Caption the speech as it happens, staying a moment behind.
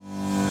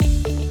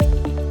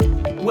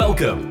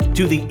Welcome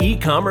to the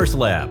E-Commerce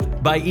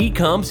Lab by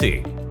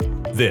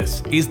eComC.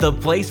 This is the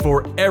place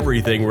for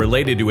everything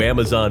related to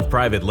Amazon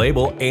private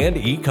label and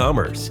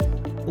e-commerce.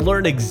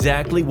 Learn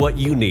exactly what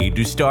you need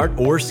to start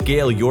or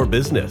scale your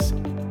business.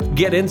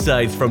 Get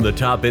insights from the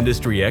top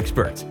industry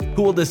experts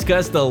who will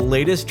discuss the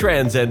latest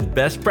trends and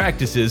best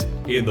practices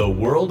in the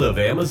world of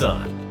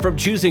Amazon. From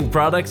choosing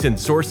products and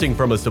sourcing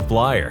from a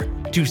supplier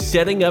to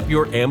setting up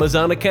your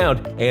Amazon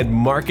account and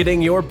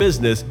marketing your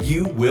business,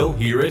 you will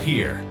hear it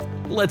here.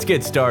 Let's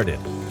get started.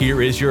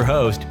 Here is your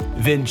host,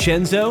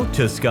 Vincenzo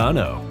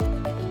Toscano.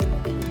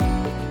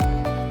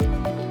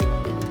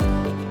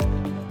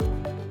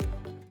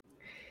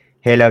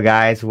 Hello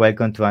guys,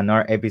 welcome to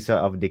another episode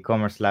of the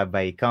Commerce Lab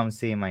by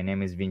eComC. My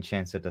name is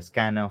Vincenzo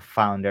Toscano,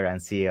 founder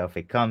and CEO of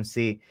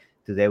eComC.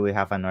 Today we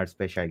have another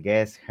special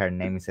guest. Her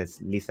name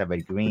is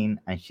Elizabeth Greene,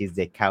 and she's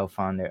the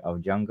co-founder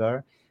of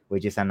Younger,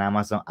 which is an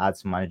Amazon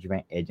ads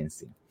management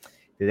agency.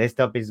 Today's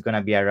topic is going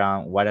to be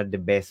around what are the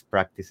best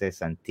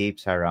practices and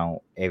tips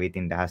around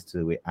everything that has to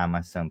do with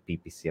Amazon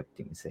PPC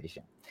optimization.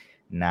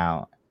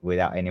 Now,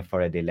 without any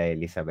further delay,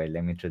 Elizabeth,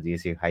 let me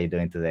introduce you. How are you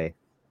doing today?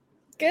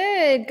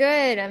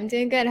 Good. I'm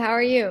doing good. How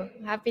are you?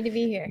 Happy to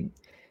be here.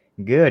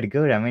 Good.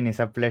 I mean, it's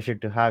a pleasure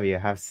to have you. I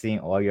have seen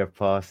all your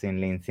posts in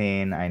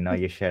LinkedIn. I know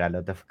you share a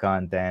lot of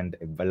content,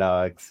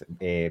 blogs,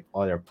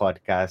 other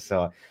podcasts.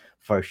 So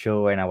for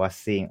sure, when I was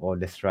seeing all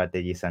the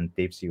strategies and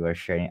tips you were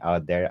sharing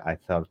out there, I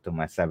thought to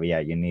myself, yeah,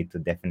 you need to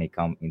definitely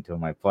come into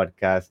my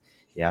podcast.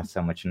 You have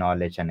so much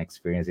knowledge and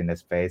experience in the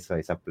space. So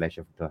it's a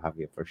pleasure to have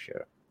you for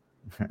sure.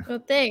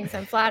 Well, thanks.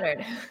 I'm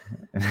flattered.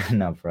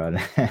 No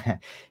problem.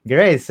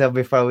 Great. So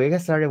before we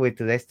get started with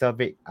today's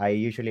topic, I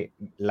usually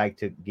like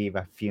to give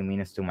a few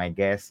minutes to my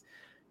guests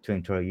to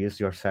introduce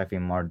yourself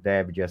in more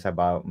depth, just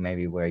about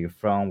maybe where you're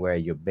from, where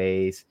you're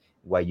based,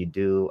 what you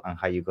do, and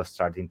how you got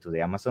started into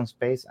the Amazon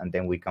space. And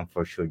then we can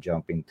for sure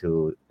jump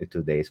into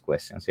today's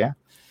questions. Yeah.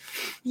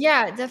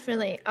 Yeah,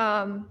 definitely.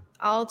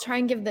 I'll try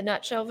and give the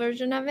nutshell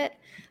version of it.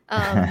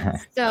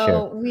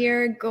 Sure.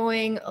 We're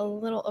going a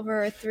little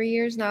over 3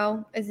 years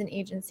now as an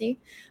agency.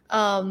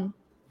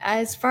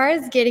 As far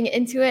as getting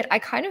into it, I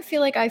kind of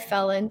feel like I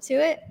fell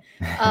into it.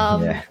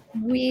 Yeah.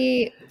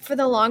 For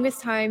the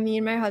longest time, me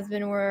and my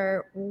husband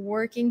were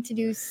working to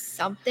do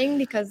something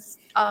because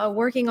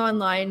working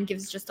online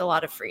gives just a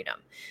lot of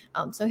freedom.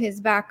 So his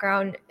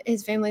background,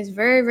 his family is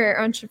very, very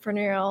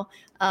entrepreneurial,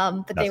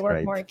 but That's they work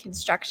great. more in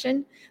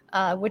construction,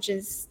 which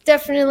is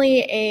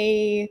definitely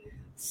a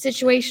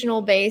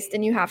situational based,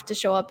 and you have to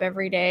show up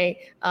every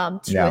day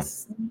to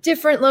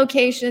different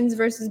locations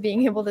versus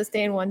being able to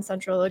stay in one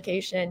central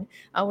location,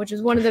 which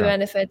is one of the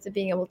benefits of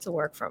being able to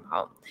work from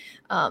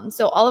home.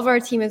 So all of our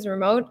team is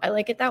remote. I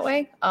like it that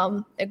way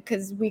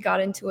because we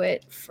got into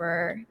it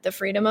for the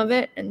freedom of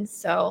it, and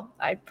so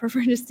I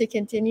prefer just to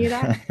continue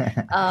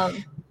that.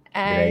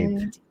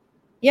 And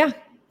yeah.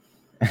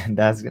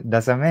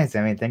 That's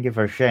amazing. I mean, thank you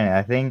for sharing.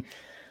 I think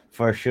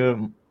for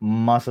sure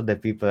most of the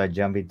people that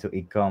jump into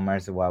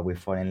e-commerce, what we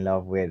fall in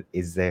love with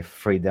is the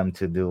freedom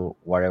to do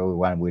whatever we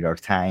want with our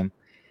time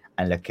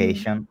and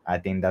location. I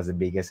think that's the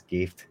biggest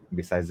gift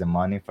besides the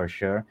money for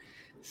sure.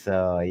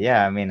 So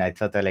yeah, I mean, I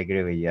totally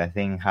agree with you. I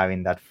think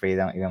having that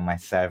freedom, even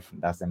myself,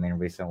 that's the main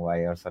reason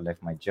why I also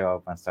left my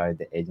job and started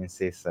the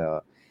agency.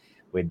 So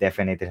we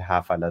definitely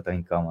have a lot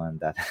in common on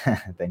that.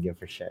 Thank you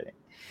for sharing.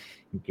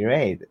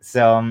 Great.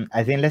 So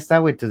I think let's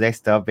start with today's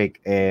topic,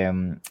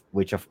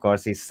 which of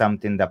course is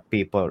something that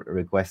people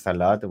request a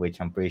lot, which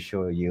I'm pretty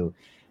sure you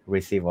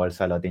receive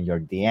also a lot in your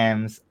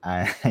DMs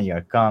and your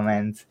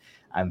comments,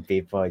 and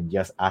people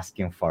just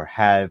asking for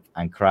help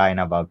and crying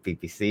about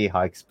PPC,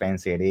 how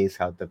expensive it is,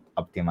 how to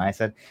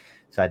optimize it.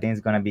 So I think it's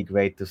going to be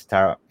great to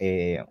start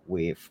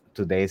with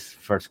today's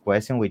first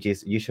question, which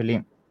is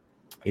usually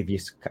if you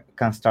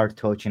can start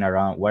touching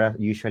around what are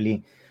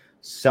usually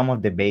some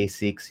of the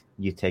basics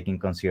you take in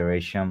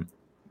consideration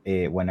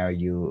whenever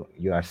you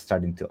are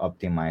starting to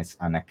optimize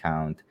an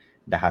account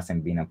that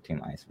hasn't been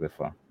optimized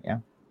before.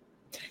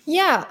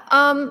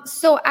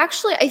 So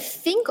actually I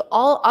think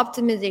all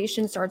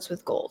optimization starts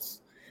with goals.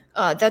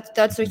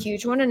 That's a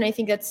huge one, and I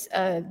think that's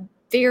a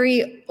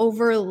very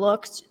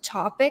overlooked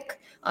topic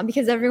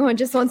because everyone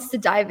just wants to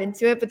dive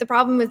into it. But the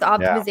problem with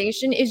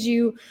optimization is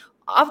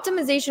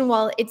optimization,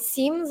 while it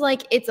seems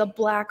like it's a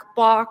black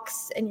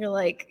box and you're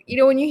like,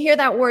 when you hear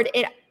that word,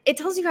 it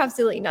tells you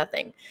absolutely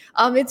nothing.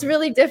 It's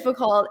really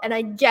difficult. And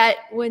I get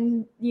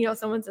when,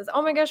 someone says,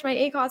 oh my gosh, my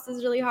ACoS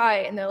is really high.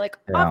 And they're like,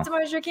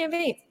 optimize your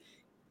campaigns.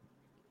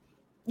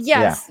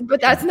 Yes,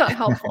 but that's not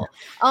helpful.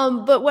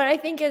 But what I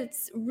think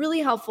is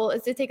really helpful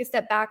is to take a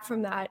step back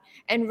from that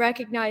and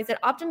recognize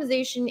that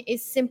optimization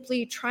is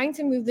simply trying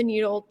to move the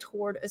needle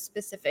toward a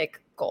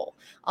specific goal.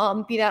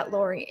 Be that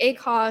lowering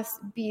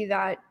ACoS, be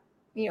that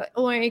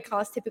lowering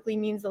ACoS typically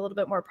means a little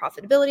bit more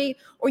profitability,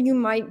 or you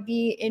might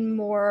be in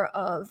more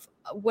of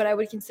what I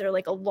would consider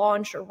like a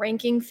launch or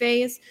ranking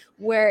phase,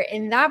 where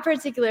in that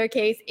particular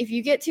case, if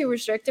you get too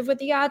restrictive with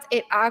the ads,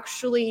 it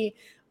actually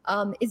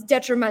is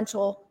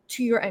detrimental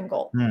to your end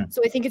goal.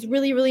 So I think it's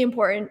really, really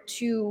important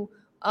to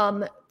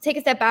take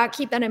a step back,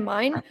 keep that in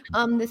mind.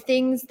 The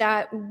things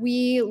that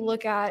we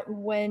look at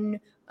when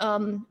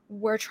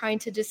we're trying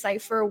to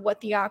decipher what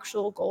the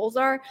actual goals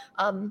are.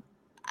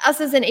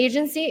 Us as an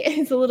agency,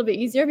 it's a little bit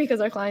easier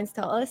because our clients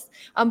tell us,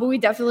 but we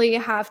definitely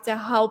have to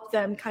help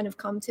them kind of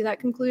come to that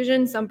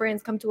conclusion. Some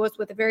brands come to us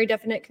with a very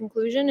definite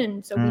conclusion,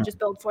 and so we just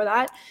build for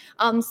that.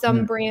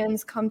 Some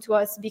brands come to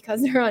us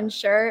because they're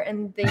unsure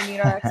and they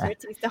need our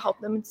expertise to help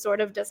them sort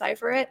of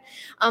decipher it.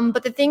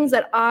 But the things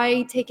that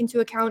I take into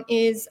account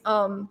is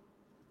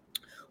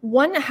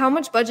one, how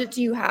much budget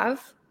do you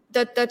have?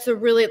 That's a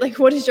really, like,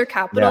 what does your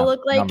capital Yeah,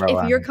 look like number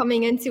if you're one.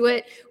 coming into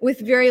it with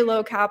very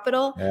low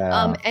capital,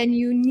 Yeah, and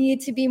you need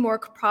to be more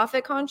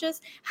profit conscious?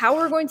 How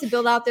we're going to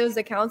build out those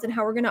accounts and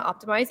how we're going to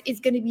optimize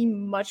is going to be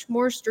much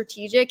more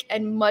strategic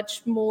and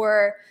much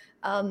more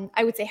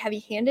I would say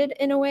heavy-handed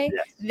in a way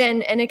yes,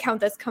 than an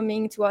account that's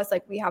coming to us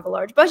like we have a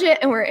large budget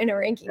and we're in a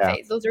ranking yeah,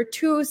 phase. Those are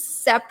two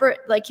separate,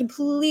 like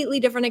completely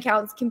different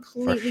accounts, for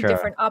completely sure.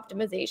 different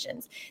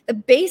optimizations. The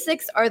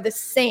basics are the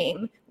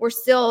same. We're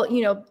still,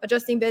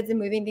 adjusting bids and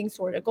moving things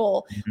toward a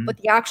goal, but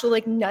the actual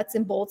like nuts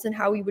and bolts and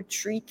how we would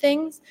treat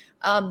things,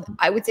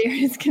 I would say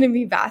is going to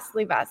be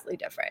vastly, vastly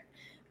different.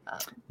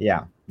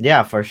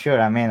 Yeah, for sure.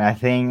 I mean, I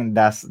think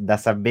that's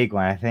a big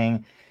one. I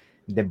think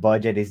the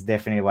budget is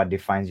definitely what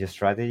defines your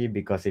strategy,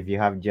 because if you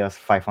have just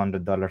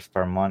 $500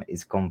 per month,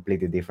 it's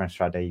completely different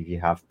strategy if you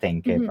have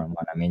 10K per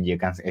month. I mean, you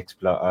can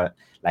explore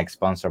like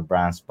sponsor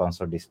brands,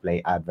 sponsor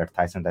display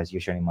advertising, that's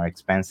usually more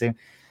expensive.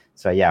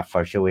 So yeah,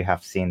 for sure we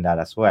have seen that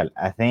as well.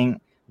 I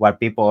think what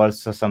people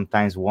also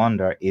sometimes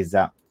wonder is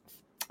that,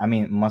 I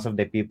mean, most of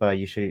the people that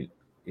usually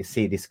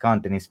see this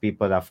content is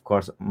people that, of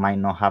course, might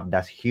not have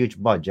that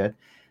huge budget,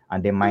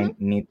 and they Mhm. might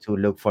need to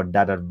look for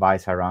that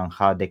advice around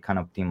how they can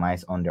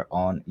optimize on their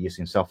own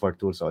using software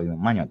tools or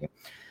even manually.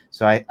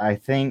 So I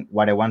think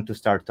what I want to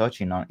start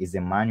touching on is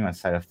the manual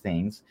side of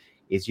things.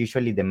 Is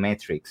usually the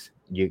metrics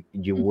you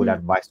would Mhm.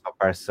 advise to a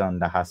person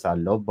that has a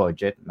low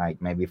budget,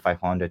 like maybe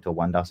 500 to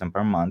 1,000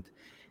 per month.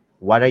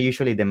 What are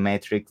usually the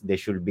metrics they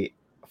should be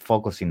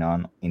focusing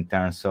on in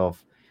terms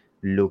of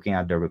looking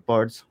at the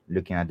reports,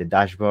 looking at the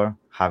dashboard,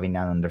 having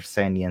an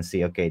understanding and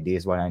see, okay, this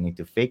is what I need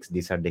to fix.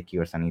 These are the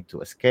keywords I need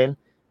to scale,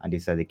 and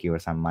these are the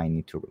keywords I might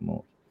need to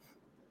remove.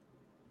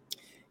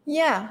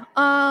 Yeah.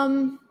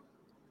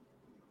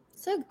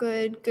 It's a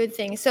good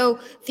thing. So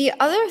the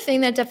other thing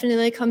that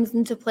definitely comes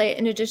into play,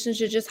 in addition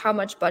to just how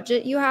much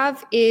budget you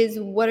have, is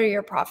what are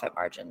your profit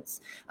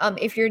margins?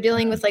 If you're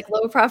dealing with like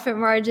low profit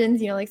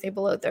margins, like say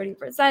below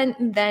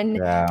 30%, then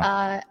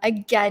Yeah,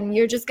 again,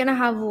 you're just gonna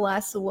have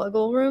less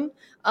wiggle room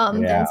yeah,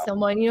 than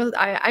someone.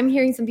 I'm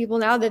hearing some people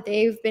now that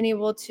they've been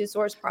able to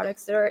source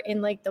products that are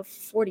in like the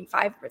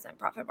 45%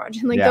 profit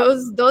margin. Like yeah,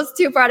 those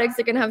two products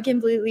are gonna have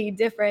completely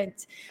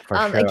different. for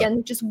sure.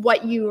 Again, just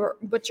what you're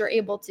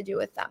able to do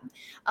with them.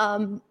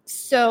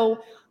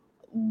 So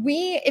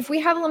if we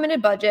have a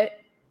limited budget,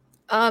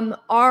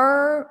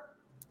 our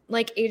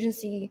like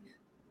agency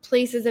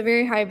places a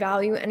very high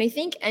value, and I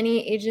think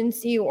any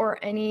agency or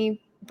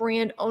any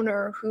brand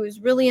owner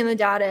who's really in the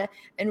data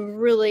and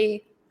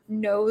really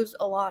knows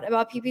a lot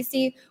about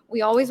PPC,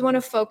 we always want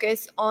to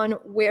focus on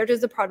where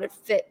does the product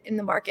fit in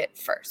the market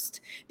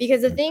first.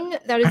 Because the thing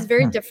that is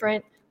very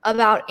different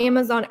about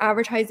Amazon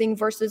advertising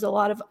versus a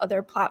lot of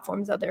other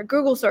platforms out there,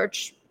 Google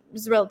search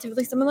is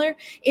relatively similar,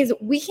 is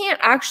we can't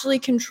actually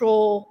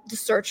control the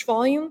search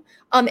volume,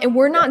 and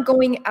we're not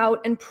going out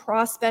and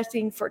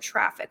prospecting for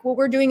traffic. What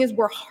we're doing is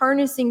we're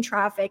harnessing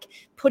traffic,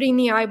 putting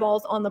the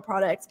eyeballs on the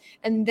product,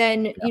 and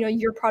then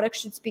your product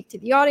should speak to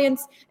the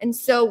audience. And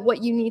so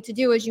what you need to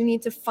do is you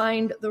need to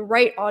find the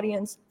right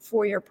audience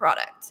for your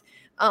product.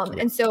 Yeah,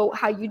 And so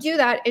how you do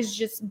that is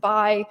just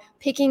by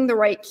picking the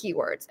right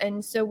keywords.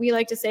 And so we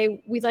like to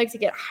say we'd like to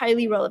get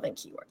highly relevant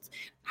keywords.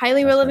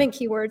 Highly that's right. relevant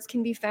keywords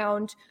can be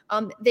found.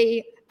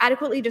 They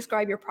adequately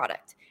describe your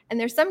product. And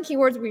there's some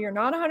keywords where you're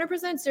not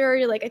 100% sure.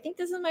 You're like, I think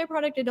this is my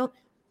product. I don't.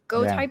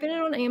 Go Yeah, type in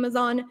it on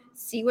Amazon,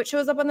 see what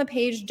shows up on the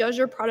page. Does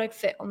your product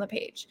fit on the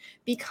page?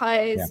 yeah,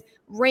 Because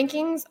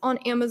rankings on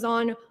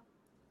Amazon,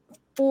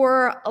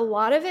 for a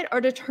lot of it,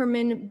 are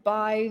determined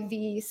by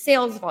the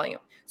sales volume.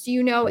 So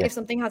yeah. if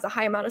something has a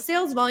high amount of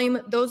sales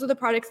volume, those are the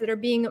products that are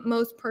being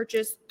most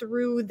purchased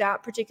through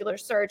that particular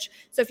search.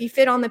 So if you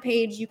fit on the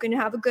page, you can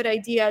have a good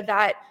idea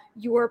that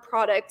your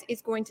product is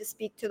going to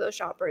speak to those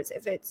shoppers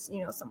if it's,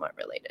 somewhat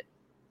related.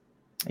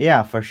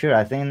 Yeah, for sure.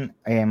 I think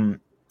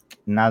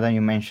now that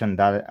you mentioned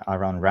that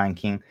around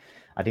ranking,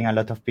 I think a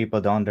lot of people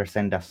don't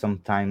understand that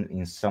sometimes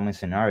in some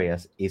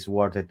scenarios it's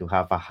worth it to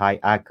have a high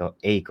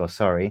ACO,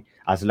 sorry,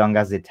 as long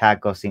as the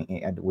tag cost,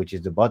 which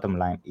is the bottom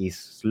line,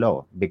 is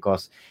low,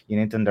 because you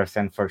need to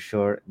understand for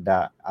sure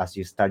that as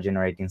you start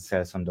generating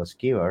sales on those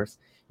keywords,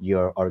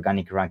 your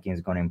organic ranking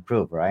is going to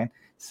improve, right?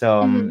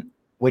 So, Mm-hmm.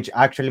 which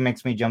actually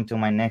makes me jump to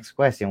my next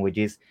question, which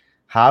is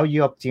how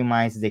you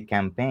optimize the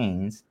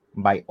campaigns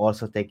by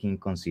also taking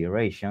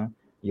consideration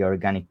your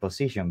organic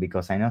position,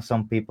 because I know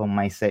some people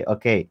might say,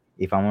 okay,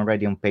 if I'm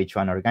already on page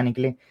one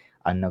organically,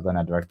 I'm not going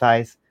to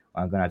advertise,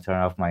 I'm going to turn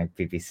off my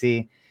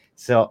PPC.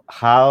 So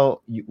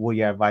how would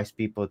you advise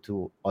people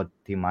to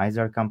optimize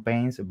their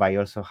campaigns by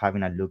also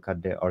having a look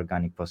at the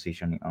organic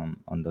positioning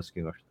on those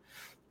keywords?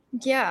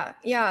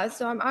 Yeah.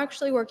 So I'm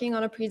actually working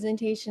on a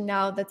presentation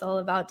now that's all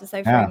about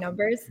deciphering Yeah,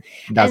 numbers.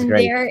 that's And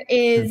great. there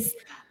is,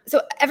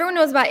 so everyone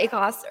knows about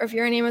ACoS, or if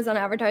you're in Amazon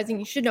advertising,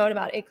 you should know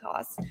about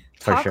ACoS.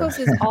 For sure. Tacos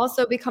is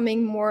also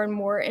becoming more and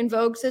more in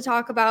vogue to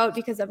talk about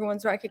because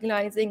everyone's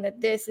recognizing that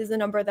this is a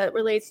number that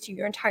relates to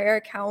your entire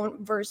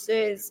account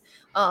versus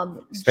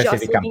just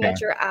Specific looking campaign.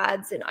 at your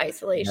ads in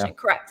isolation. Yeah.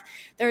 Correct.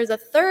 There's a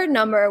third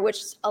number,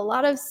 which a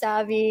lot of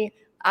savvy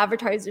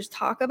advertisers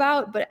talk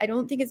about, but I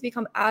don't think it's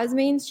become as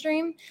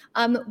mainstream,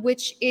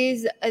 which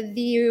is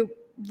the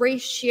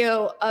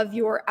ratio of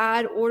your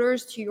ad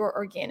orders to your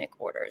organic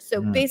orders. So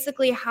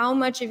basically how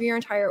much of your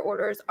entire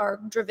orders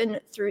are driven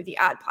through the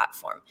ad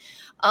platform.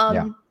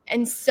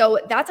 And so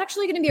that's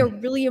actually going to be a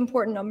really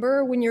important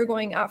number when you're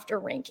going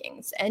after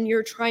rankings and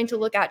you're trying to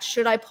look at,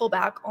 should I pull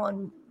back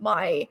on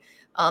my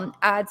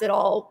ads at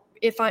all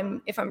if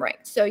I'm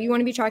ranked? So you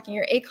want to be tracking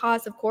your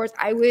ACoS, of course.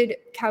 I would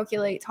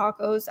calculate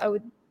tacos. I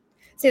would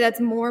say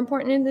that's more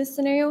important in this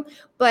scenario,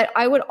 but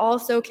I would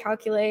also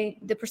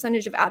calculate the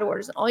percentage of ad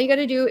orders. And all you got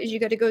to do is you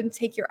got to go and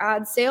take your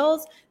ad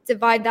sales,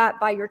 divide that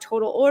by your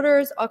total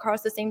orders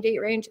across the same date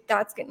range.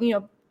 That's,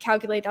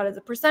 calculate that as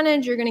a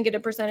percentage. You're going to get a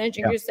percentage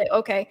and you just say,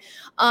 okay,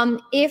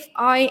 if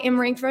I am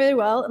ranked very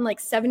well and like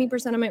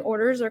 70% of my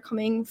orders are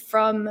coming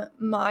from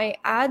my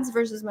ads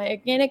versus my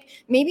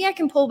organic, maybe I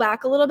can pull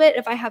back a little bit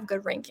if I have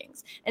good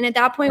rankings. And at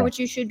that point, what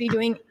you should be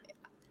doing,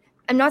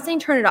 I'm not saying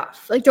turn it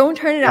off. Like, don't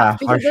turn it off,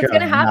 because what's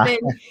going to happen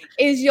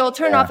is you'll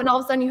turn it off and all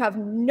of a sudden you have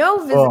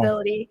no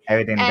visibility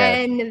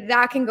and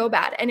that can go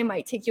bad. And it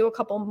might take you a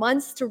couple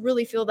months to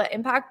really feel that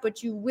impact,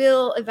 but you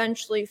will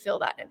eventually feel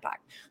that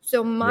impact.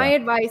 So my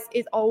advice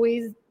is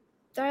always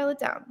dial it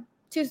down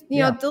to,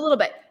 a little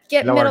bit.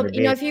 Get middle.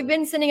 If you've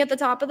been sitting at the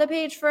top of the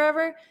page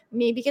forever,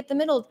 maybe get the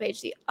middle of the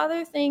page. The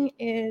other thing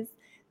is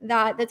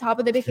that the top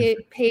of the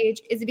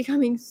page is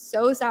becoming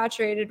so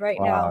saturated right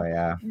now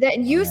that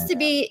used to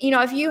be,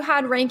 if you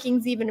had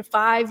rankings even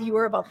 5, you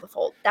were above the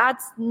fold.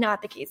 That's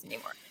not the case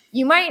anymore.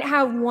 You might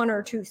have 1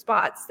 or 2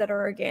 spots that are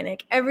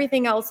organic.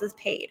 Everything else is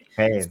paid.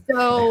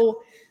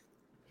 So,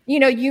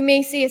 you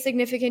may see a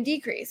significant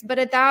decrease. But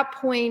at that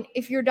point,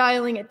 if you're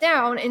dialing it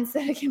down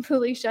instead of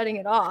completely shutting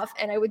it off,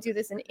 and I would do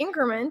this in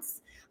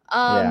increments,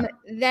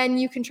 then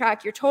you can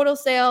track your total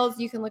sales.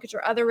 You can look at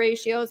your other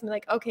ratios and be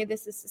like, okay,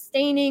 this is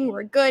sustaining.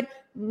 We're good.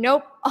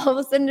 Nope. All of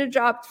a sudden it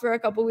dropped for a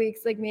couple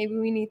weeks. Like, maybe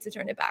we need to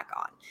turn it back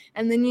on.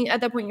 And then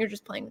at that point, you're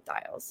just playing with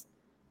dials.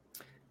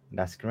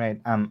 That's great.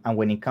 And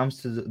when it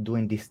comes to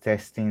doing these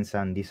testings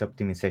and this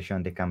optimization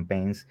of the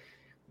campaigns,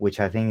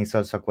 which I think is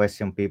also a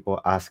question people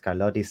ask a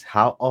lot, is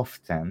how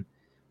often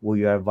will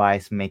you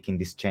advise making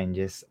these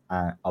changes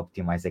and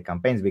optimize the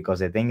campaigns? Because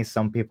the thing is,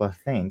 some people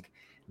think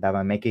that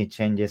by making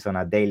changes on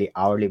a daily,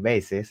 hourly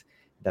basis,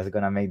 that's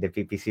going to make the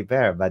PPC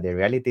better. But the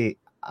reality,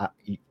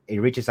 it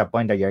reaches a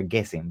point that you're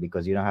guessing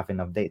because you don't have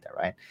enough data,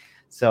 right?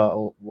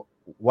 So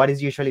what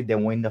is usually the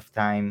window of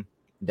time?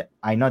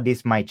 I know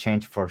this might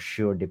change for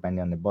sure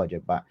depending on the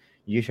budget, but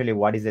usually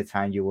what is the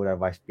time you would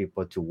advise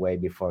people to wait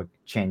before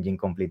changing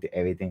completely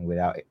everything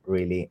without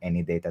really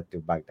any data to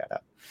back that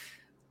up?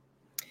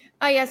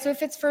 So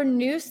if it's for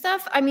new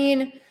stuff,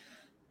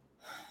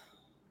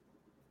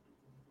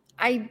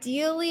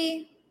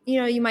 ideally,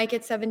 you might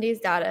get 7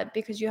 days data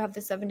because you have the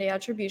 7-day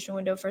attribution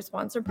window for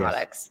sponsored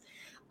products.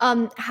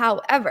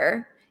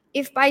 However,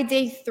 if by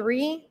day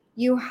 3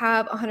 you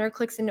have 100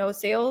 clicks and no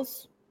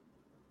sales,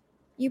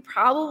 you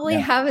probably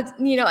have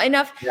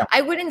enough.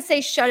 I wouldn't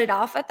say shut it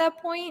off at that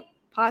point.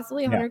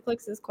 Possibly 100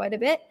 clicks is quite a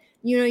bit.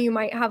 You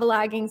might have a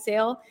lagging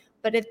sale,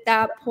 but at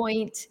that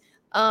point,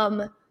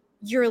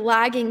 your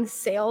lagging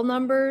sale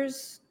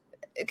numbers,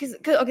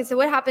 so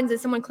what happens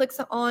is someone clicks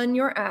on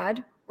your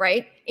ad,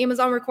 right?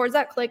 Amazon records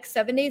that click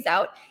 7 days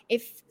out.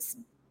 If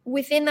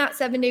within that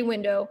 7-day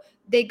window,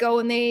 they go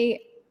and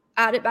they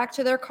add it back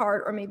to their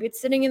cart, or maybe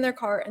it's sitting in their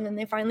cart and then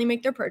they finally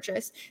make their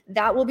purchase,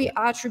 that will be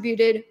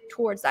attributed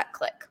towards that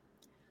click.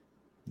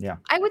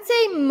 I would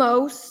say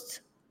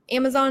most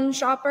Amazon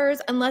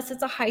shoppers, unless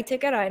it's a high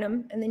ticket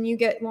item, and then you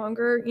get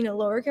longer,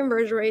 lower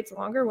conversion rates,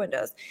 longer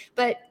windows.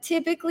 But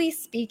typically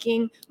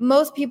speaking,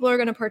 most people are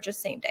going to purchase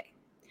same day.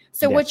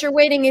 So what you're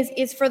waiting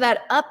is for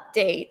that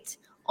update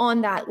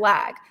on that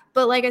lag.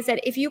 But like I said,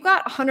 if you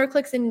got 100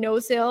 clicks and no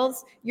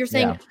sales, you're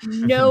saying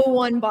no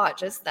one bought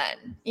just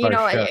then,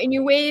 and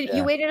you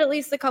waited at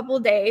least a couple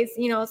of days,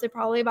 so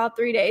probably about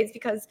 3 days,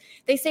 because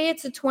they say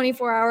it's a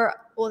 12-hour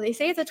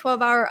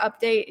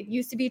update. It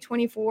used to be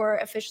 24.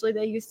 Officially,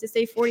 they used to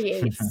say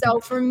 48. So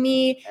for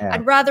me,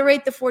 I'd rather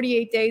wait the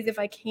 48 days if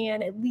I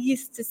can, at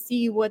least to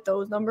see what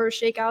those numbers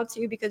shake out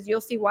to, because you'll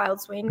see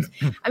wild swings.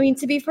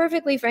 To be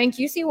perfectly frank,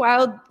 you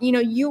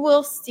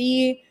will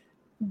see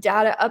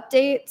data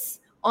updates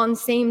on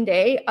same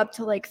day up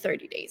to like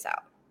 30 days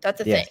out.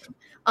 That's a thing.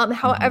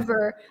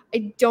 However,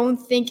 I don't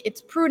think it's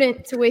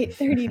prudent to wait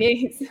 30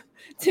 days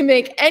to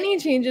make any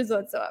changes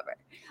whatsoever.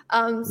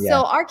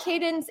 So our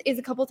cadence is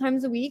a couple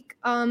times a week,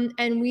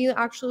 and we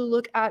actually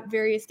look at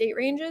various date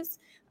ranges.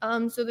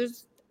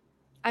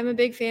 I'm a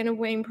big fan of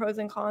weighing pros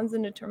and cons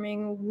and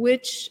determining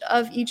which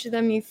of each of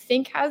them you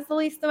think has the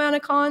least amount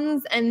of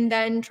cons, and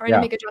then trying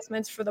to make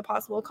adjustments for the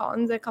possible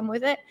cons that come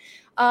with it.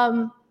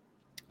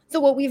 So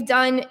what we've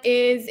done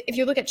is, if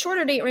you look at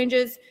shorter date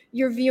ranges,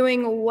 you're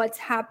viewing what's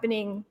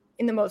happening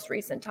in the most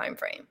recent time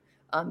frame.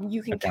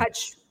 You can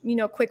catch,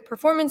 quick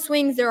performance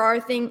swings. There are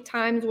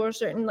times where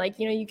certain,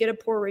 you get a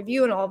poor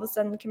review and all of a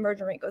sudden the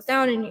conversion rate goes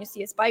down and you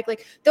see a spike.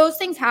 Like, those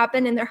things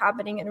happen and they're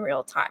happening in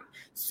real time.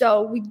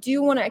 So we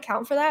do want to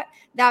account for that.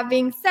 That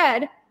being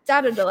said,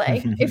 data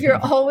delay. If you're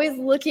always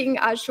looking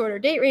at shorter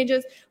date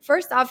ranges,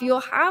 first off,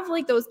 you'll have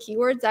like those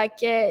keywords that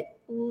get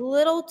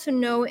little to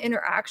no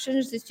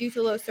interactions just due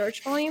to low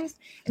search volumes.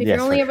 And if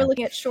you're only ever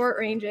looking at short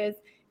ranges,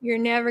 you're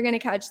never going to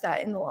catch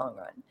that in the long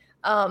run.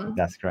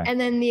 That's correct. And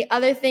then the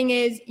other thing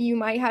is, you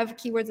might have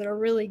keywords that are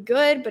really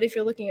good, but if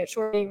you're looking at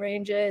short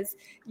ranges,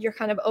 you're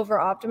kind of over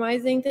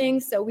optimizing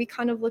things. So we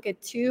kind of look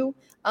at two,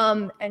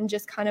 and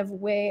just kind of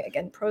weigh,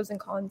 again, pros and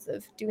cons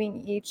of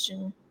doing each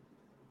and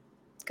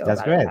go.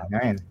 That's great.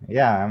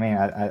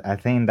 I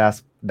think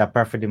that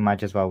perfectly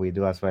matches what we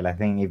do as well. I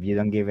think if you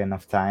don't give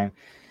enough time,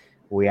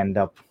 we end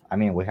up,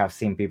 we have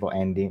seen people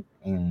ending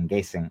in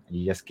guessing.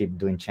 You just keep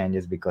doing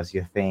changes because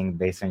you think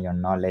based on your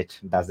knowledge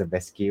that's the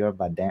best keyword,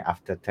 but then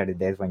after 30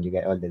 days when you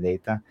get all the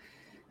data,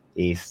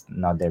 it's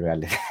not the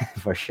reality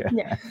for sure.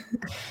 Yeah.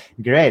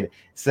 Great.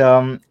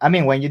 So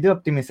when you do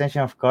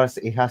optimization, of course,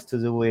 it has to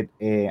do with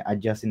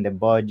adjusting the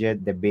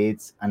budget, the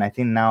bids, and I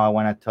think now I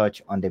want to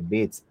touch on the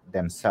bids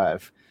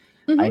themselves.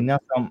 I know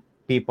some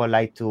people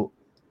like to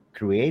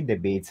create the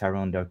bids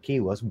around their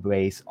keywords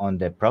based on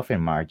the profit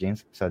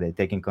margins. So they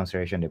take in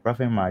consideration the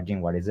profit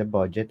margin, what is the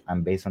budget,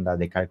 and based on that,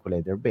 they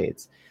calculate their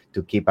bids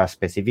to keep a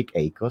specific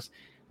ACOS.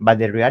 But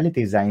the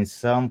reality is that in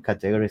some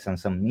categories and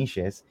some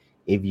niches,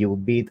 if you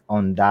bid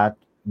on that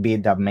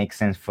bid that makes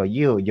sense for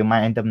you, you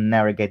might end up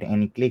never getting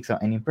any clicks or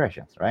any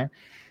impressions, right?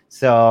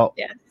 So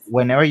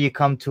whenever you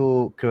come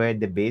to create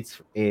the bids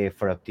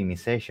for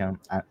optimization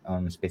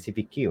on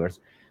specific keywords,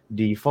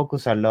 do you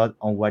focus a lot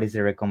on what is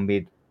the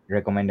recommended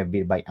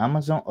bid by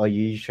Amazon, or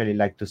you usually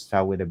like to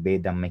start with a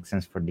bid that makes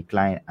sense for the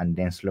client and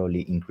then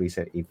slowly increase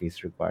it if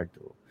it's required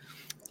to?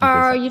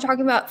 Are you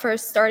talking about for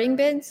starting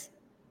bids?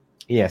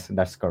 Yes,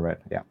 that's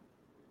correct. Yeah.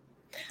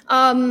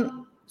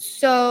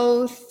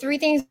 So 3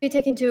 things we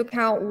take into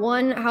account.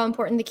 1, how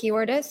important the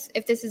keyword is.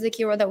 If this is a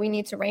keyword that we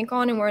need to rank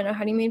on and we're in a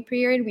honeymoon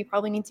period, we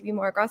probably need to be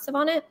more aggressive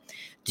on it.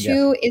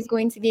 2 is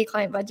going to be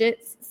client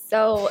budgets.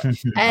 So,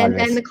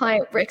 and the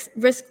client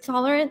risk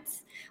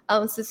tolerance.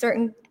 So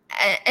certain,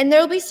 and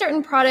there'll be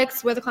certain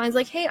products where the client's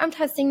like, hey, I'm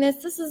testing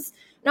this. This is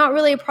not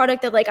really a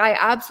product that I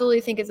absolutely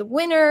think is a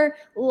winner.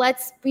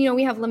 Let's,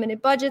 we have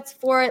limited budgets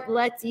for it.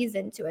 Let's ease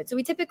into it. So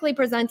we typically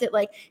present it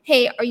like,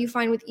 hey, are you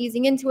fine with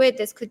easing into it?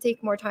 This could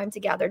take more time to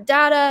gather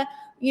data.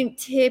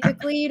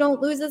 Typically you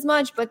don't lose as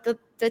much, but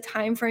the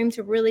time frame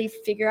to really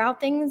figure out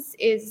things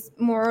is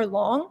more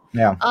long.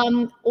 Yeah.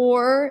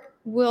 Or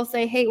we'll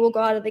say, hey, we'll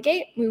go out of the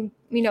gate. We,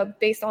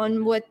 based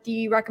on what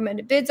the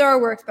recommended bids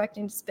are, we're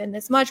expecting to spend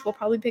this much. We'll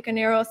probably pick a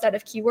narrow set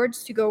of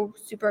keywords to go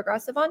super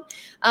aggressive on.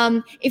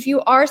 If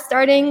you are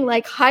starting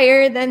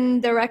higher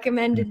than the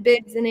recommended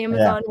bids in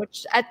Amazon,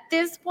 which at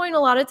this point, a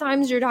lot of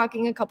times you're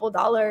talking a couple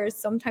dollars,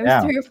 sometimes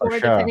 $3 or $4,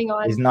 depending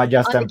on, it's not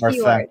just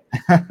 10%.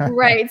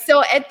 Right.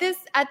 So at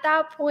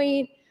that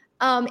point,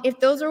 if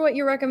those are what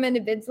your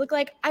recommended bids look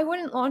like, I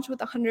wouldn't launch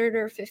with 100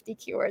 or 50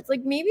 keywords.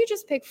 Maybe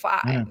just pick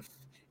 5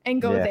 and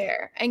go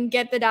there and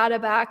get the data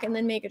back and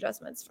then make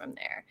adjustments from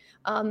there.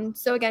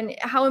 So again,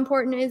 how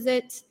important is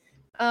it?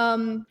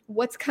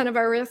 What's kind of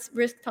our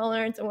risk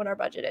tolerance and what our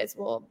budget is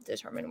will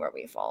determine where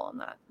we fall on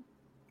that.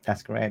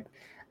 That's great.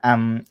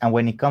 And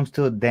when it comes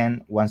to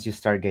then, once you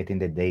start getting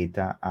the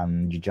data,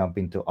 you jump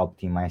into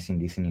optimizing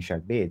these initial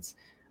bids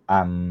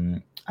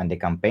and the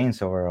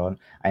campaigns overall.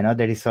 I know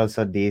there is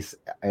also this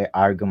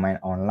argument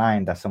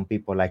online that some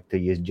people like to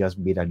use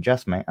just bid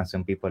adjustment and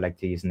some people like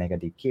to use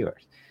negative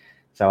keywords.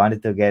 So I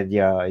wanted to get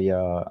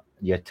your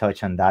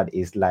touch on that.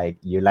 Is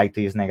you like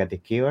to use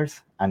negative keywords,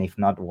 and if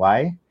not,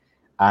 why?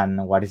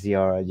 And what is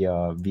your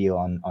view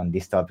on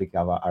this topic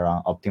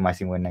around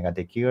optimizing with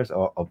negative keywords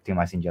or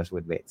optimizing just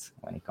with bids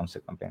when it comes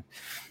to campaign?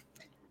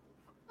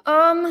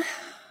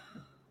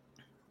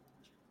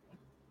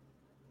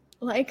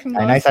 Like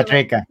most of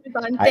it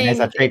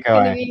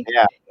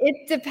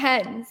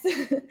depends.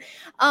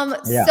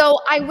 So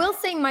I will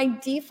say my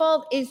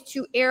default is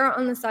to err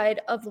on the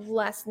side of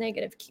less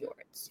negative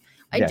keywords.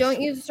 I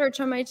don't use search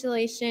on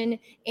isolation.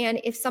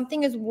 And if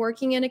something is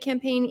working in a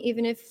campaign,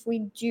 even if we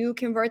do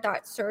convert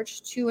that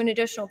search to an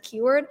additional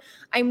keyword,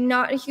 I'm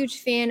not a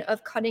huge fan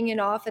of cutting it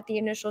off at the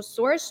initial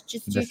source,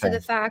 just due to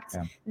the fact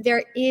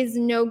there is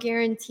no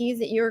guarantees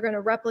that you're going to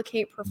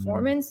replicate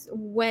performance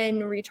when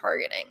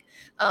retargeting.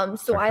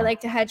 So I like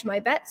to hedge my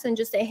bets and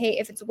just say, hey,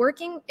 if it's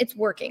working, it's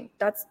working.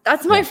 That's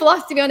my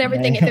philosophy on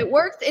everything. If it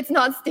works, it's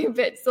not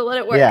stupid. So let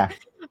it work.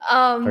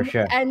 For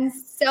sure. And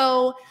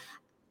so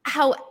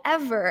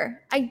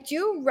However, I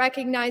do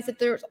recognize that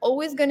there's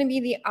always going to be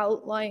the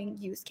outlying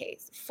use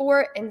case.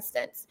 For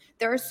instance,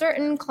 there are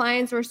certain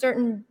clients or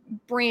certain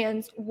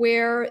brands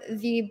where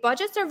the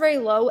budgets are very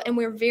low and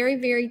we're very,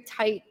 very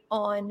tight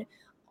on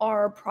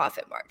our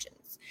profit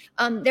margins.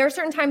 There are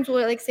certain times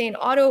where, like, say, an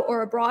auto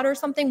or a broad or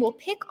something will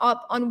pick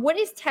up on what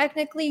is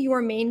technically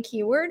your main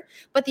keyword,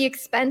 but the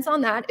expense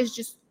on that is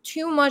just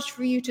too much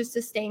for you to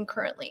sustain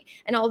currently.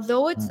 And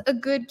although it's a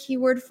good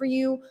keyword for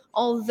you,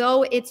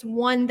 although it's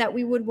one that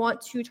we would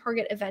want to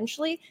target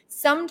eventually,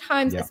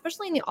 sometimes,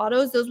 especially in the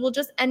autos, those will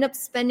just end up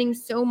spending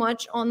so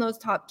much on those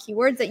top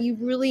keywords that you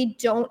really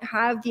don't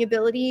have the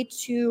ability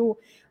to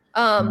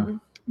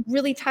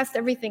really test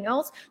everything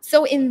else.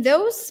 So in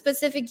those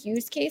specific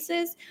use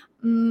cases,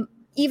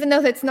 even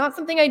though that's not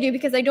something I do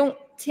because I don't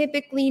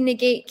typically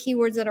negate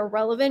keywords that are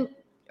relevant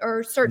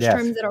or search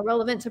terms that are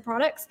relevant to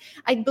products,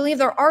 I believe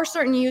there are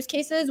certain use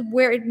cases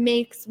where it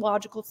makes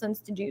logical sense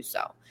to do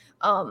so.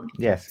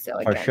 Yes, So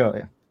for again,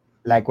 sure.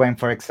 Like when,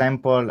 for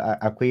example,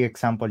 a quick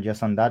example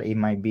just on that, it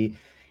might be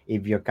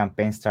if your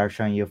campaign starts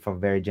showing you for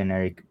very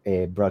generic,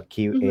 broad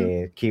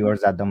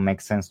keywords that don't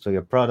make sense to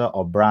your product,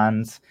 or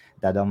brands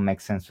that don't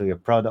make sense to your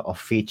product, or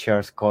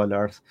features,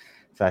 colors.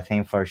 So I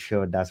think for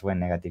sure that's when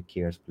negative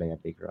keywords play a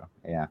big role.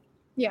 Yeah,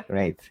 yeah.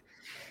 great.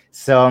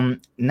 So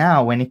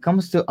now, when it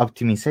comes to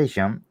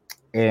optimization,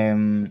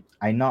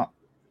 I know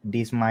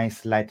this might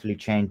slightly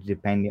change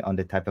depending on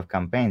the type of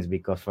campaigns.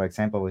 Because, for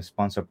example, with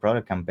sponsored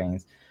product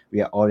campaigns, we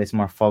are always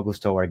more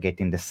focused toward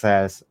getting the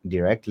sales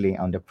directly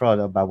on the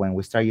product. But when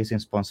we start using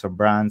sponsored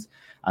brands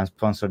and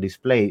sponsored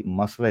display,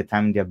 most of the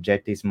time the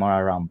objective is more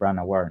around brand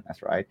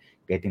awareness, right?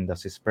 Getting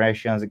those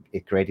expressions,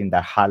 creating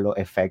that halo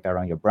effect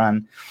around your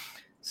brand.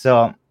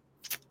 So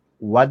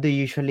what do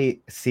you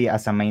usually see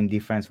as a main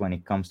difference when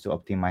it comes to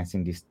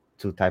optimizing these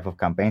two type of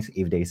campaigns,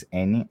 if there is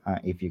any?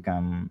 If you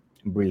can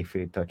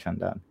briefly touch on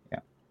that.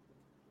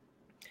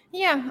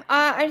 Yeah,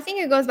 I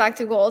think it goes back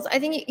to goals. I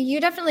think you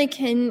definitely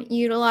can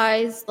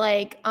utilize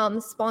like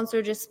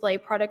sponsor display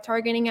product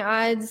targeting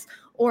ads,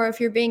 or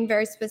if you're being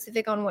very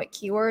specific on what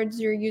keywords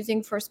you're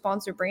using for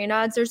sponsor brand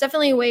ads, there's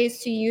definitely ways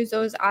to use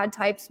those ad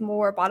types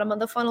more bottom of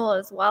the funnel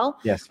as well.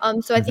 Yes.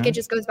 So I think it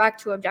just goes back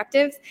to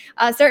objectives.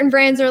 Certain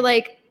brands are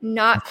like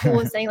not cool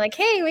with saying like,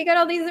 hey, we got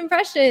all these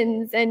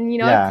impressions and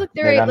Yeah,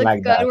 click-through they rate don't looks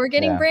like good. that. We're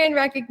getting Yeah. brand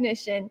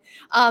recognition.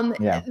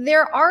 Yeah.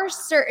 There are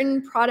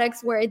certain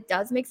products where it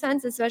does make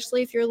sense,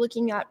 especially if you're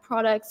looking at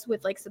products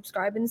with like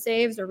subscribe and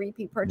saves or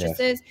repeat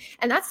purchases.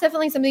 And that's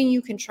definitely something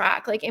you can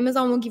track. Like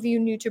Amazon will give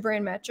you new to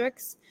brand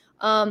metrics.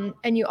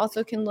 And you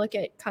also can look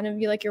at kind of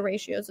like your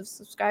ratios of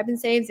subscribe and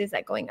saves. Is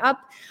that going up?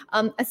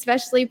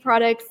 Especially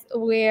products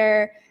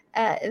where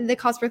the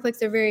cost per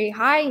clicks are very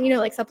high,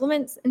 like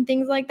supplements and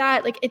things like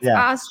that. Like it's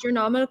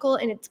astronomical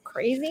and it's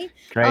crazy.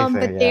 But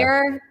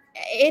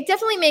it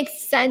definitely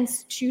makes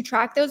sense to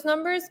track those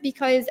numbers,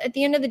 because at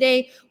the end of the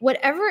day,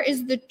 whatever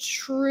is the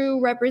true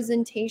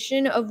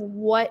representation of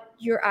what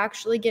you're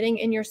actually getting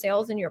in your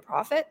sales and your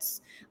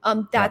profits,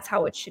 that's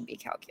how it should be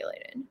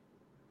calculated.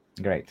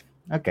 Great.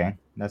 Okay,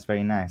 that's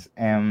very nice.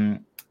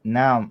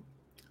 Now,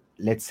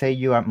 let's say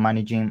you are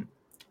managing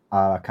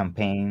a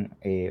campaign,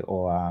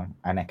 or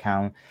an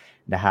account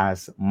that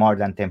has more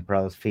than 10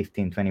 products,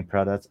 15, 20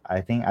 products.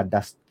 I think at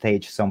that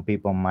stage, some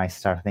people might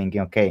start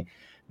thinking, okay,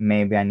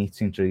 maybe I need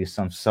to introduce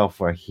some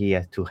software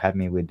here to help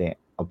me with the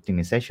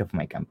optimization of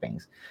my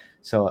campaigns.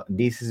 So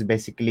this is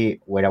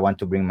basically where I want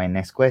to bring my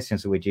next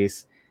questions, which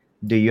is,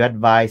 do you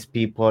advise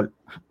people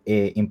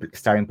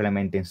start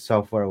implementing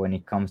software when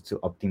it comes to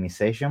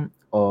optimization?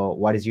 Or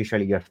what is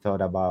usually your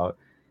thought about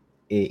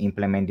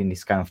implementing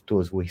these kind of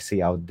tools we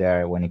see out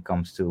there when it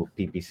comes to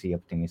PPC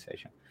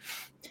optimization?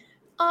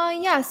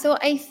 Yeah, so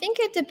I think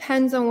it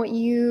depends on what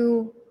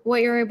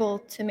you're able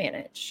to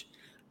manage.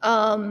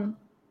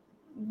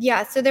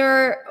 Yeah,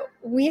 so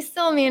we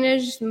still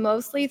manage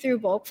mostly through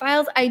bulk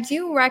files. I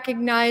do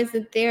recognize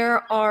that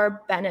there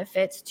are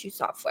benefits to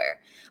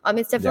software.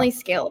 It's definitely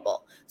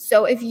scalable.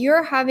 So if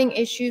you're having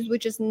issues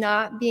with just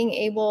not being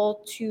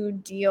able to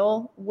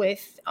deal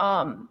with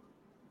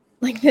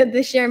like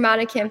the sheer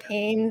amount of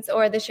campaigns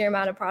or the sheer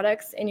amount of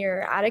products in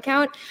your ad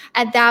account,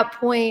 at that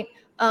point,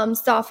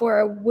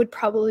 software would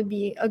probably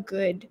be a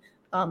good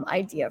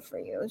idea for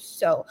you.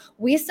 So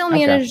we still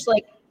manage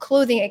like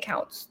clothing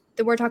accounts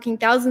that we're talking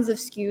thousands of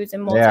SKUs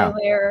and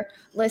multi-layer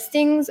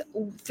listings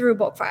through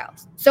bulk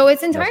files. So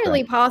it's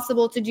entirely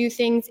possible to do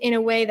things in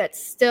a way that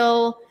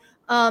still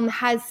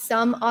has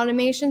some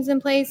automations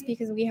in place,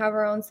 because we have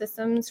our own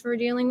systems for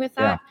dealing with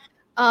that.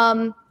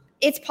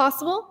 It's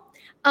possible.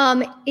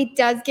 It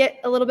does get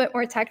a little bit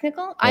more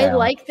technical. I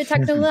like the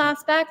technical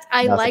aspect.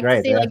 I like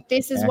to say like,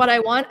 this is what I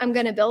want. I'm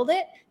going to build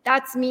it.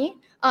 That's me.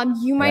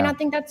 You might not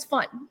think that's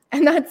fun,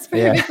 and that's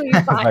perfectly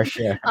fine. For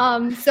sure.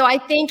 So I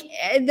think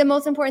the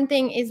most important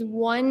thing is,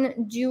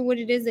 one, do what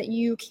it is that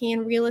you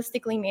can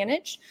realistically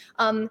manage.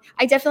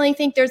 I definitely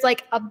think there's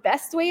like a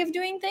best way of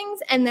doing things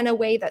and then a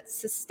way that's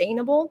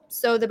sustainable.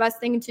 So the best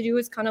thing to do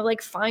is kind of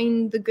like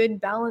find the good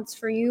balance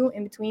for you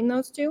in between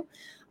those two.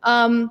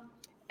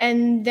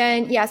 And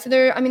then, so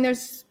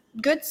there's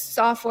good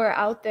software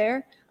out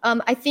there.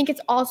 I think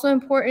it's also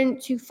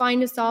important to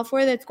find a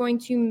software that's going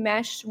to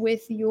mesh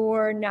with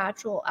your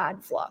natural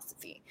ad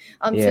philosophy.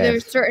 So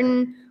there's Yes.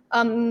 certain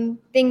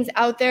things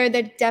out there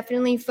that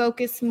definitely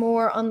focus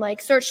more on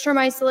like search term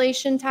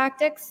isolation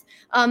tactics.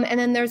 And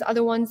then there's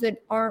other ones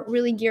that aren't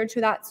really geared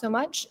to that so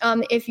much.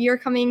 If you're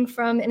coming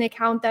from an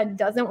account that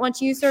doesn't want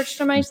to use search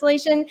term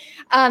isolation,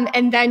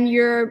 and then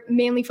you're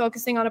mainly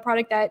focusing on a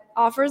product that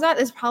offers that,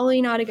 is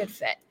probably not a good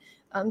fit.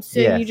 So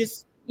you Yes.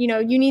 just,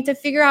 you need to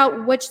figure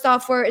out which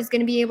software is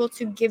going to be able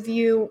to give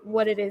you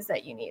what it is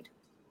that you need.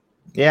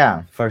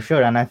 Yeah, for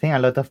sure. And I think a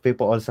lot of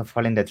people also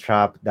fall in the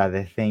trap that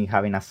they think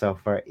having a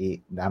software,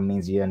 that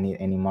means you don't need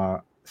any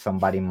more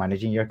somebody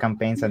managing your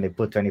campaigns, and they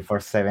put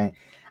 24/7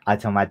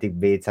 automatic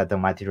bids,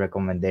 automatic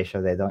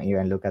recommendations. They don't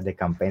even look at the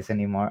campaigns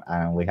anymore.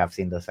 And we have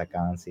seen those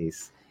accounts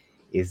is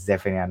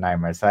definitely a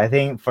nightmare. So I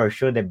think for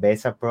sure the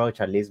best approach,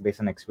 at least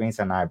based on experience,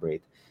 an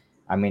hybrid.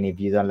 I mean, if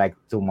you don't like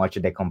too much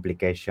of the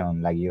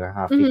complication, like you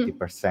have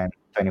 50%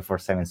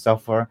 24/7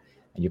 software,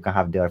 and you can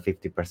have the other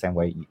 50%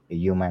 where a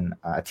human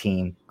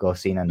team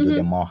goes in and do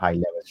the more high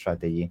level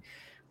strategy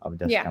of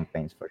those Yeah.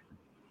 campaigns for you.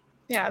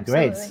 Yeah,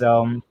 Great. absolutely.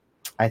 So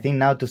I think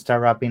now to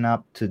start wrapping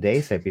up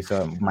today's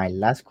episode, my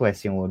last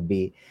question would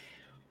be,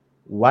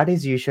 what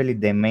is usually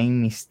the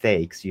main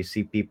mistakes you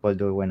see people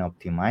do when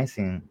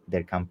optimizing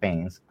their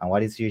campaigns? And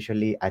what is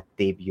usually a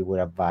tip you would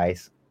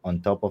advise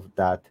on top of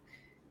that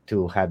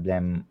to help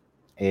them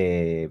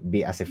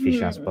be as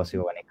efficient as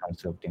possible when it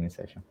comes to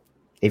optimization?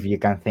 If you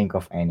can think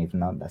of any, if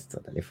not, that's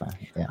totally fine.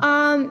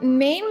 Yeah.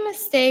 Main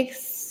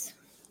mistakes,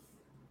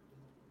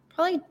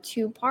 probably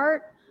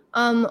two-part.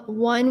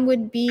 One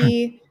would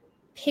be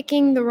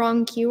picking the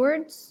wrong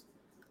keywords,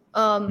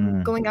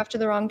 going after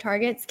the wrong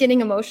targets,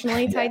 getting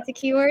emotionally tied to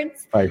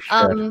keywords. For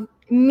sure.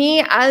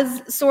 Me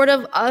as sort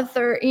of a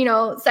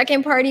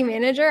second party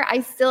manager,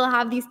 I still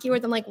have these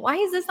keywords. I'm like, why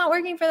is this not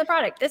working for the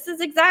product? This is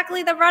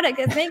exactly the product.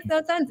 It makes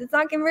no sense. It's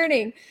not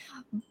converting.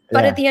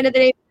 But at the end of the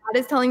day, God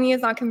is telling me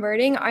it's not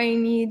converting. I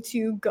need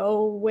to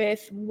go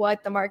with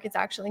what the market's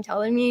actually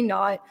telling me,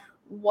 not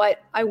what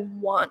I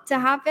want to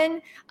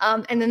happen.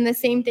 And then the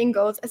same thing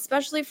goes,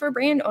 especially for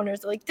brand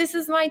owners. Like, this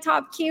is my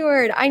top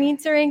keyword. I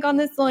need to rank on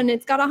this one.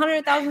 It's got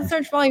 100,000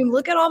 search volume.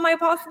 Look at all my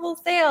possible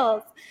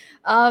sales.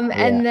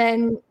 And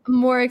then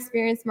more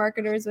experienced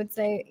marketers would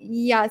say,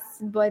 yes,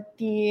 but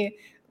the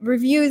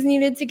reviews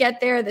needed to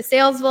get there, the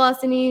sales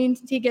velocity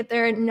needed to get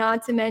there,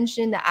 not to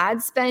mention the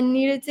ad spend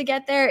needed to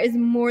get there is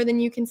more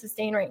than you can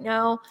sustain right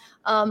now.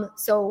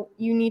 So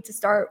you need to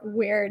start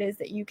where it is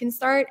that you can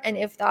start. And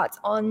if that's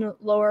on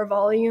lower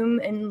volume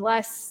and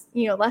less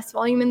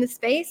volume in the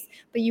space,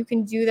 but you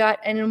can do that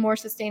in a more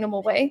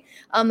sustainable way,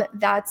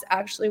 that's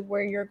actually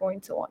where you're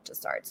going to want to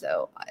start.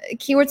 So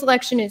keyword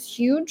selection is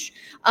huge.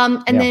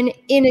 And then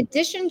in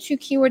addition to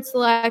keyword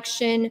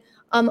selection,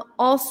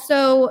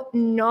 also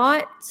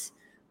not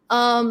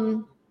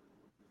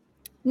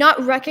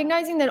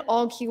recognizing that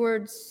all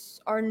keywords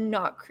are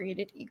not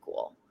created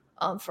equal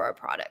for a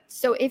product.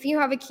 So if you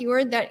have a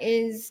keyword that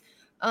is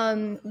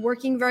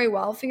working very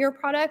well for your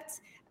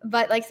product,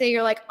 but like say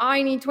you're like,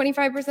 I need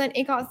 25%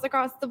 ACOS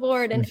across the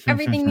board and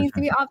everything needs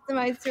to be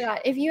optimized for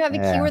that. If you have a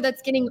keyword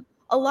that's getting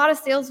a lot of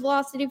sales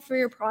velocity for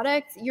your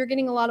product, you're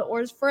getting a lot of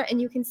orders for it, and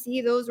you can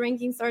see those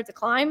rankings start to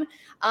climb,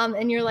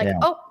 and you're like,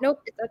 oh, nope,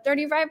 it's at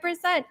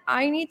 35%.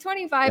 I need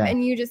 25,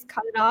 and you just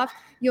cut it off.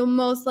 You'll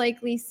most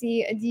likely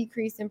see a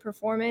decrease in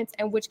performance,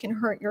 and which can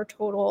hurt your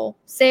total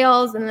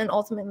sales and then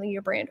ultimately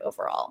your brand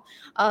overall.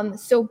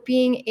 So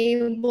being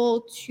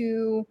able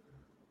to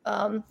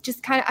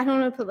just kind of, I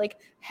don't know, put like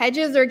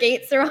hedges or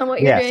gates around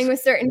what you're doing with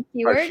certain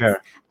keywords,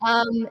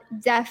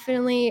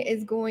 definitely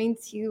is going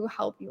to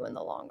help you in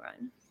the long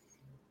run.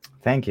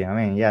 Thank you. I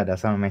mean,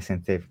 that's an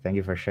amazing tip. Thank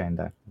you for sharing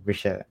that.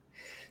 Appreciate it.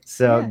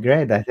 So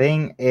great. I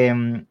think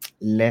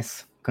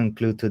let's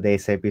conclude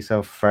today's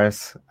episode.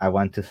 First, I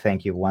want to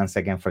thank you once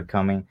again for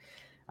coming.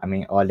 I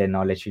mean, all the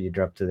knowledge you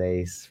dropped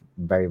today is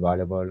very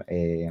valuable.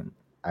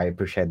 I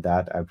appreciate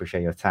that. I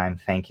appreciate your time.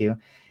 Thank you.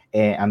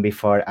 And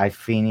before I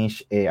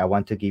finish, I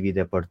want to give you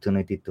the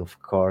opportunity to, of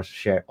course,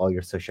 share all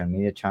your social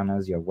media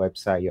channels, your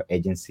website, your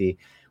agency,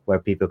 where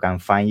people can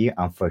find you.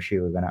 And for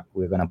sure,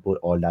 we're gonna put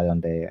all that on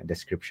the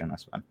description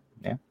as well.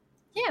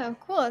 Yeah,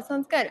 cool. That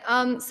sounds good.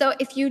 So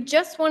if you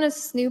just want to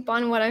snoop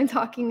on what I'm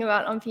talking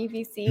about on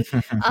PPC,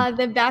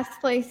 the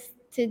best place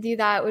to do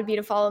that would be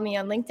to follow me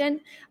on LinkedIn.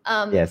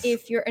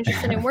 If you're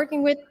interested in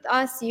working with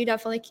us, you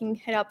definitely can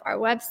hit up our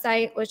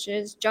website, which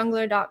is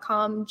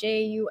jungler.com,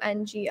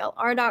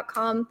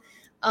 JUNGLR.com.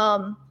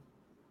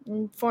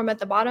 Form at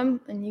the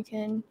bottom, and you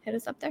can hit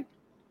us up there.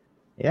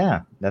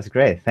 Yeah, that's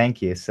great.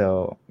 Thank you.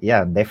 So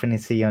definitely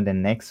see you on the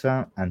next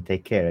one, and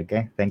take care.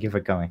 Okay. Thank you for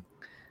coming.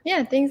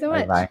 Yeah. Thanks so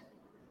much. Bye.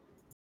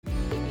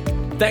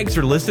 Thanks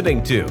for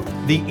listening to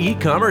the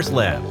E-Commerce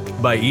Lab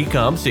by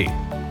Ecomcy.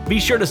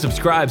 Be sure to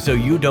subscribe so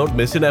you don't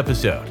miss an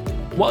episode.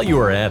 While you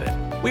are at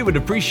it, we would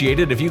appreciate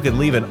it if you could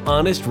leave an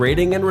honest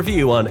rating and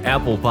review on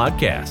Apple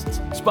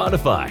Podcasts,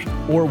 Spotify,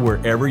 or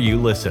wherever you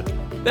listen.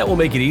 That will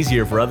make it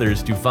easier for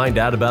others to find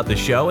out about the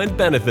show and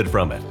benefit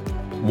from it.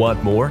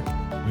 Want more?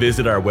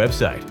 Visit our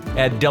website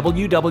at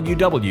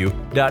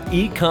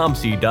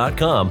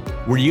www.ecomc.com,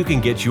 where you can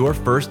get your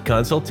first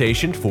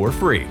consultation for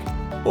free.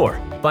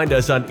 Or find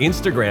us on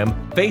Instagram,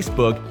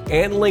 Facebook,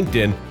 and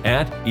LinkedIn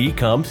at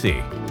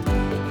ecomc.